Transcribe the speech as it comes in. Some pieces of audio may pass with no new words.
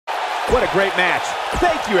What a great match.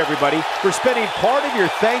 Thank you, everybody, for spending part of your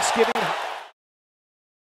Thanksgiving.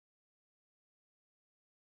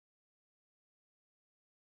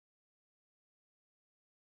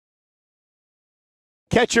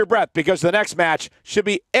 Catch your breath, because the next match should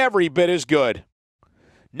be every bit as good.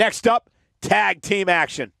 Next up, tag team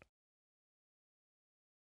action.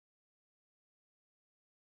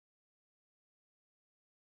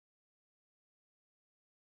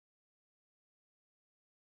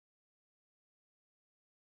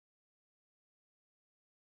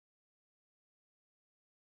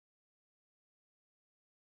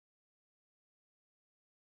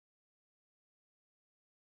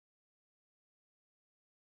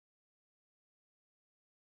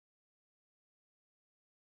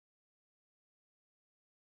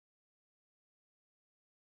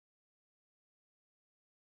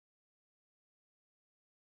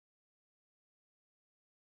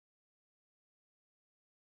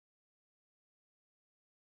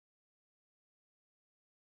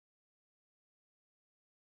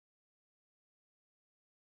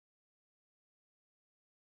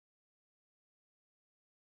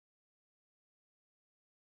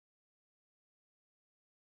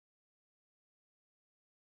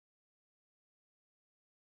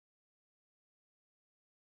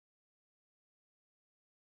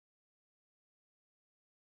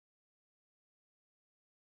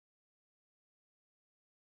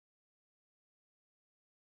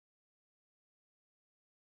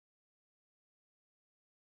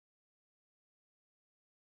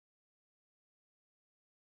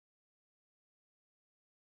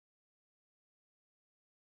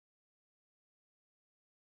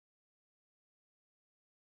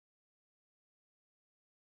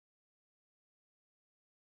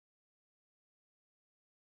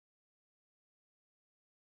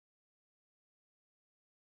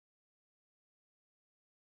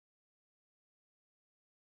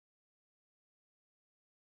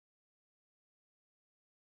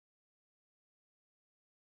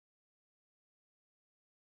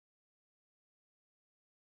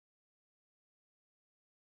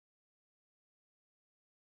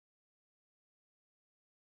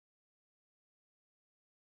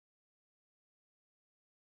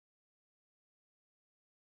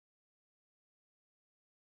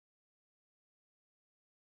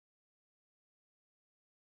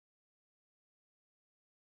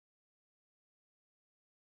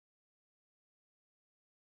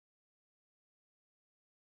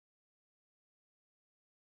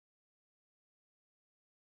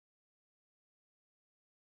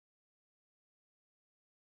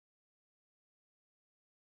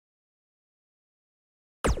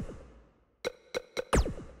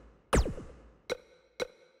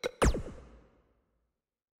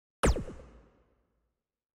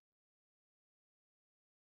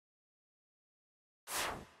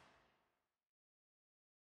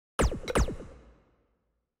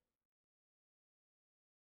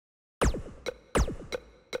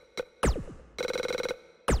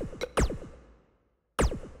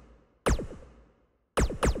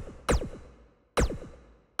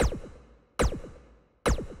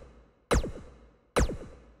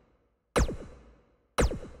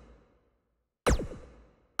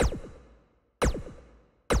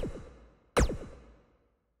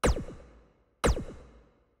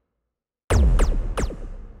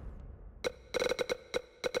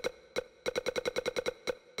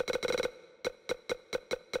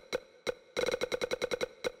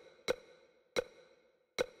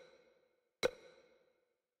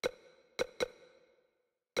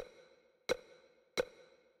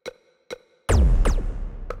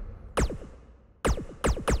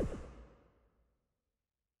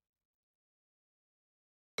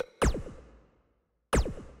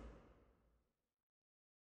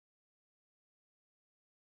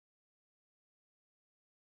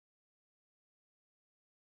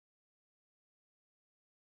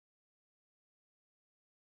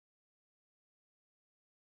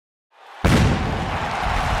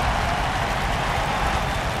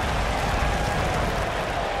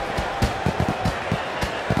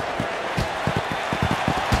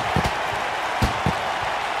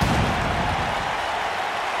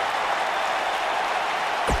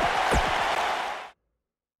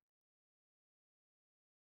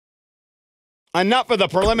 Enough of the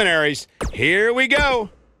preliminaries. Here we go.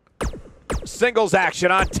 Singles action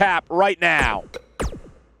on tap right now.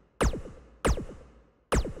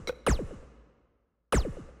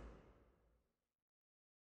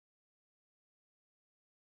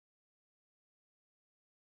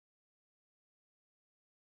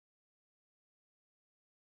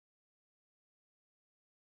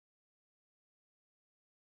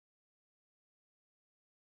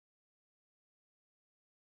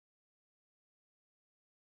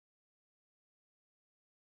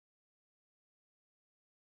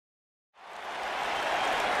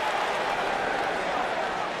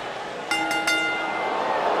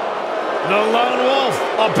 The lone wolf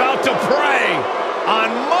about to prey on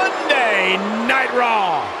Monday Night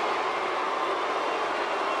Raw.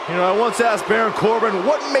 You know, I once asked Baron Corbin,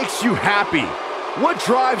 what makes you happy? What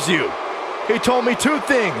drives you? He told me two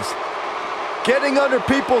things: getting under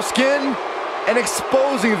people's skin and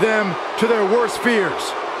exposing them to their worst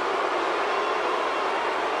fears.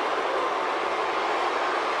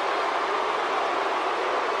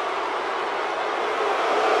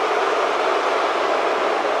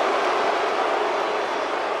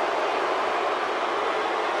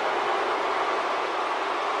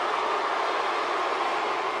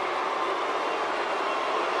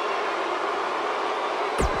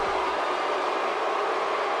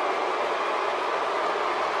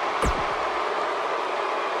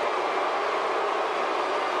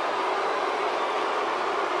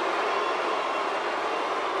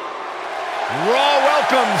 Raw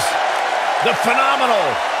welcomes the phenomenal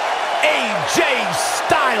AJ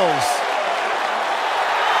Styles.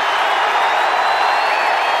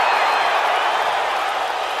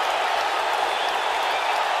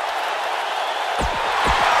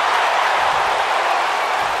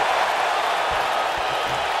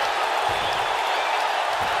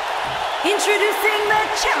 Introducing the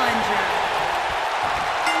challenger.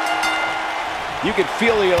 You can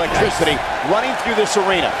feel the electricity running through this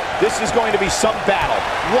arena. This is going to be some battle.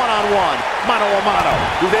 One-on-one, mano-a-mano.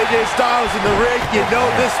 With AJ Styles in the ring, you know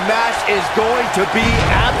this match is going to be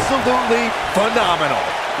absolutely phenomenal.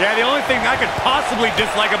 Yeah, the only thing I could possibly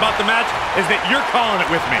dislike about the match is that you're calling it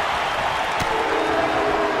with me.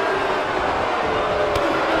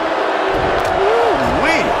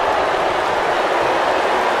 Woo-wee.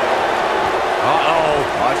 Uh-oh.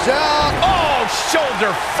 Watch out. Oh,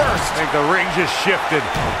 shoulder first. I think the ring just shifted.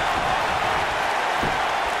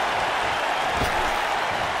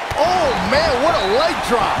 Oh, man, what a leg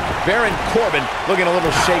drop. Baron Corbin looking a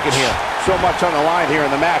little shaken here. So much on the line here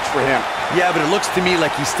in the match for him. Yeah, but it looks to me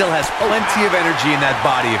like he still has plenty of energy in that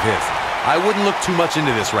body of his. I wouldn't look too much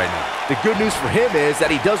into this right now. The good news for him is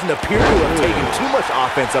that he doesn't appear to have taken too much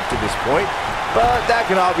offense up to this point, but that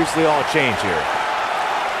can obviously all change here.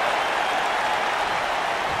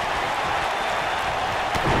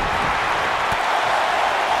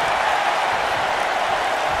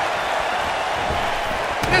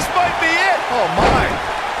 This might be it. Oh, my.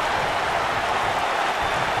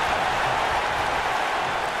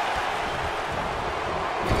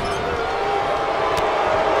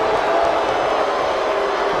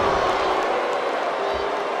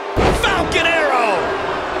 Falcon Arrow.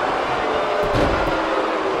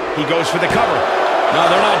 He goes for the cover. No,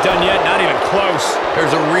 they're not done yet. Not even close.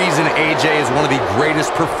 There's a reason AJ is one of the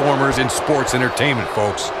greatest performers in sports entertainment,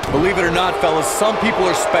 folks. Believe it or not, fellas, some people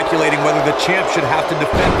are speculating whether the champ should have to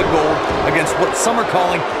defend the gold against what some are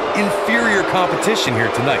calling inferior competition here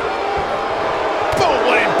tonight. Boom,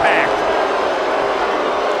 what impact.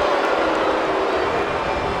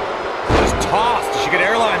 Just tossed. She should get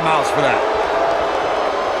airline miles for that.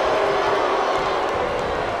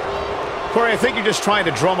 Corey, I think you're just trying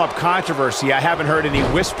to drum up controversy. I haven't heard any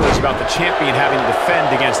whispers about the champion having to defend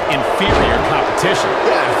against inferior competition.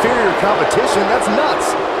 Yeah, inferior competition? That's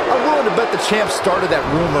nuts. I'm willing to bet the champ started that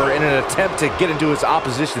rumor in an attempt to get into his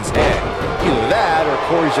opposition's head. Either that, or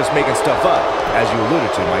Corey's just making stuff up, as you alluded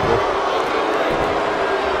to, Michael.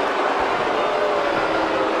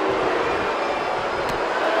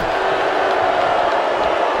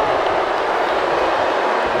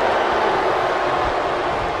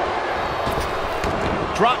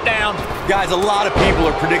 Drop down. Guys, a lot of people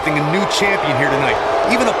are predicting a new champion here tonight.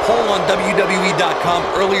 Even a poll on WWE.com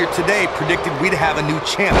earlier today predicted we'd have a new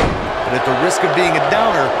champ. But at the risk of being a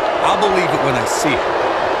downer, I'll believe it when I see it.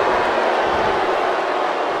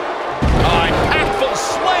 Impactful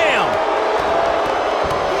slam.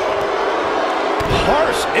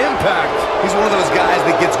 Harsh impact. He's one of those guys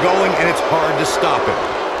that gets going and it's hard to stop him.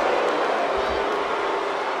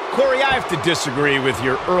 Corey, I have to disagree with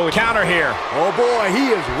your early counter here. Oh, boy,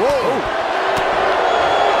 he is rolling.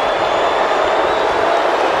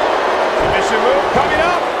 Submission move coming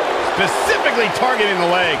up. Specifically targeting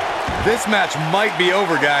the leg. This match might be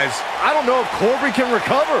over, guys. I don't know if Corbin can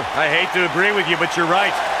recover. I hate to agree with you, but you're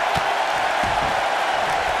right.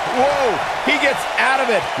 Whoa, he gets out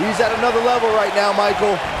of it. He's at another level right now,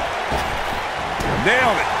 Michael.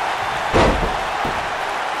 Nailed it.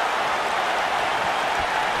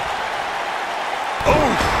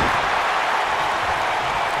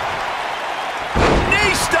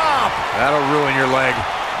 That'll ruin your leg.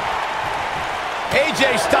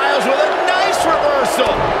 AJ Styles with a nice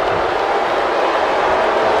reversal.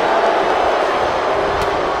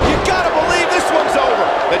 You gotta believe this one's over.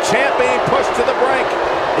 The champ being pushed to the brink.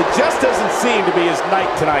 It just doesn't seem to be his night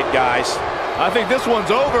tonight, guys. I think this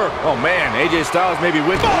one's over. Oh, man, AJ Styles may be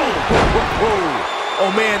with me.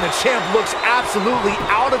 Oh, man, the champ looks absolutely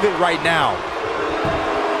out of it right now.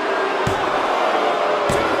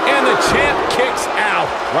 And the champ kicks out.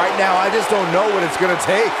 Right now, I just don't know what it's going to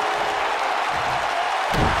take.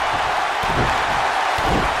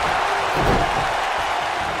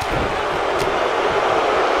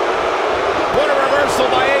 What a reversal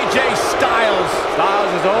by AJ Styles.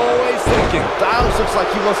 Styles is always thinking. Styles looks like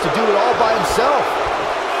he wants to do it all by himself.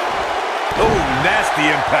 Oh, nasty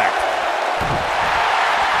impact.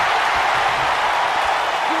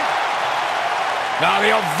 Now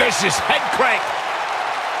the old vicious head crank.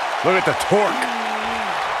 Look at the torque.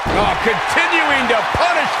 Oh, continuing to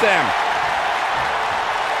punish them.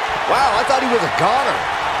 Wow, I thought he was a goner.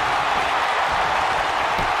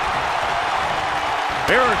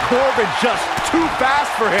 Baron Corbin just too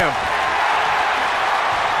fast for him.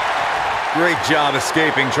 Great job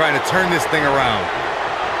escaping, trying to turn this thing around.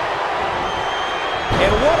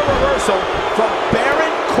 And what a reversal from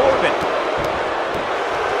Baron Corbin.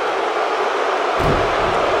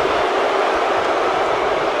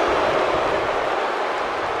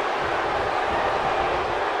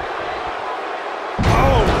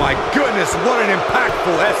 Oh my goodness, what an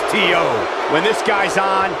impactful STO. When this guy's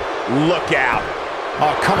on, look out.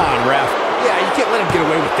 Oh, come on, ref. Yeah, you can't let him get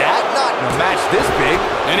away with that. Not in a match this big.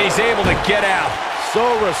 And he's able to get out. So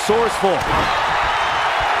resourceful.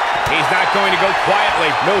 He's not going to go quietly.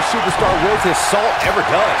 No superstar worth his salt ever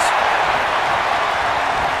does.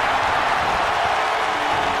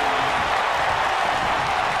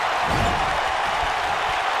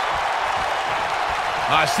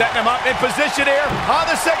 Setting him up in position here on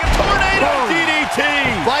the second tornado DDT.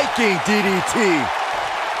 Viking DDT.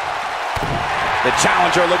 The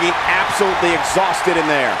challenger looking absolutely exhausted in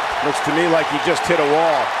there. Looks to me like he just hit a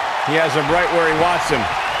wall. He has him right where he wants him.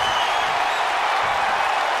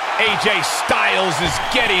 AJ Styles is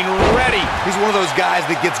getting ready. He's one of those guys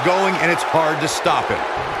that gets going and it's hard to stop him.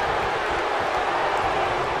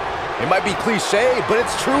 It might be cliche, but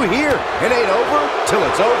it's true here. It ain't over till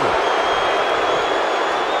it's over.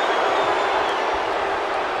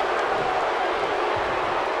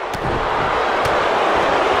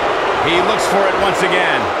 He looks for it once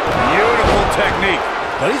again. Beautiful technique.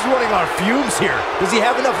 But he's running on fumes here. Does he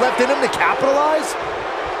have enough left in him to capitalize?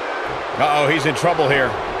 Uh-oh, he's in trouble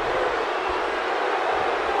here.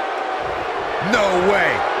 No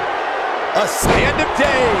way. A stand of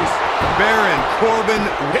days. Baron Corbin.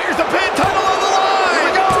 Here's the pin, title on the line.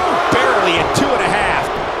 Here we go. Barely at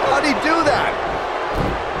 2.5. How'd he do that?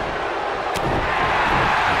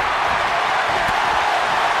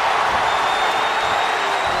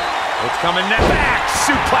 It's coming net back.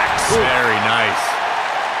 Suplex. Very nice.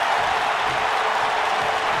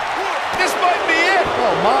 This might be it.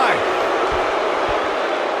 Oh, my.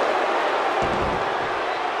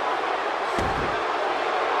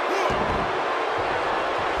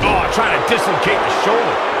 Oh, trying to dislocate the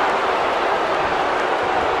shoulder.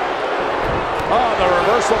 Oh, the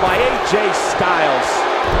reversal by AJ Styles.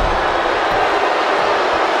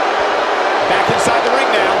 Back inside the ring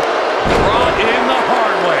now. Brought in the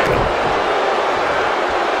hard way.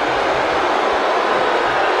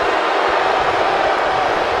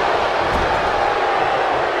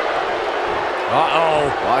 Uh-oh.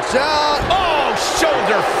 Watch out. Oh,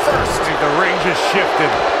 shoulder first. The range has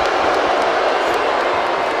shifted.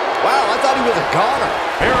 Wow, I thought he was a goner.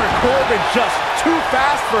 Baron Corbin just too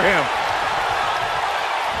fast for him.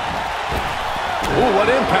 Ooh, what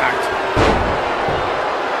impact.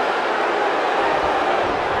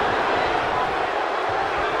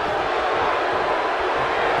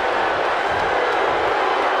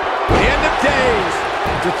 End of days.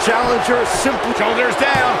 The challenger simply... Shoulders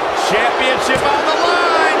down. Championship on the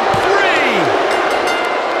line. 3.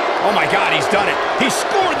 Oh, my God, he's done it. He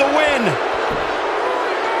scored the win.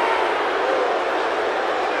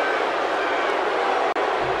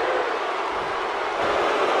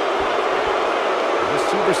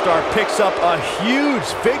 Superstar picks up a huge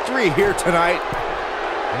victory here tonight.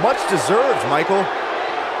 Much deserved, Michael.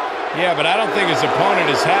 Yeah, but I don't think his opponent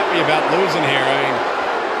is happy about losing here. I mean,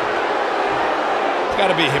 he's got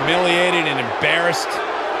to be humiliated and embarrassed.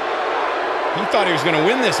 He thought he was going to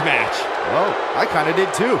win this match. Well, I kind of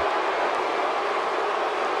did too.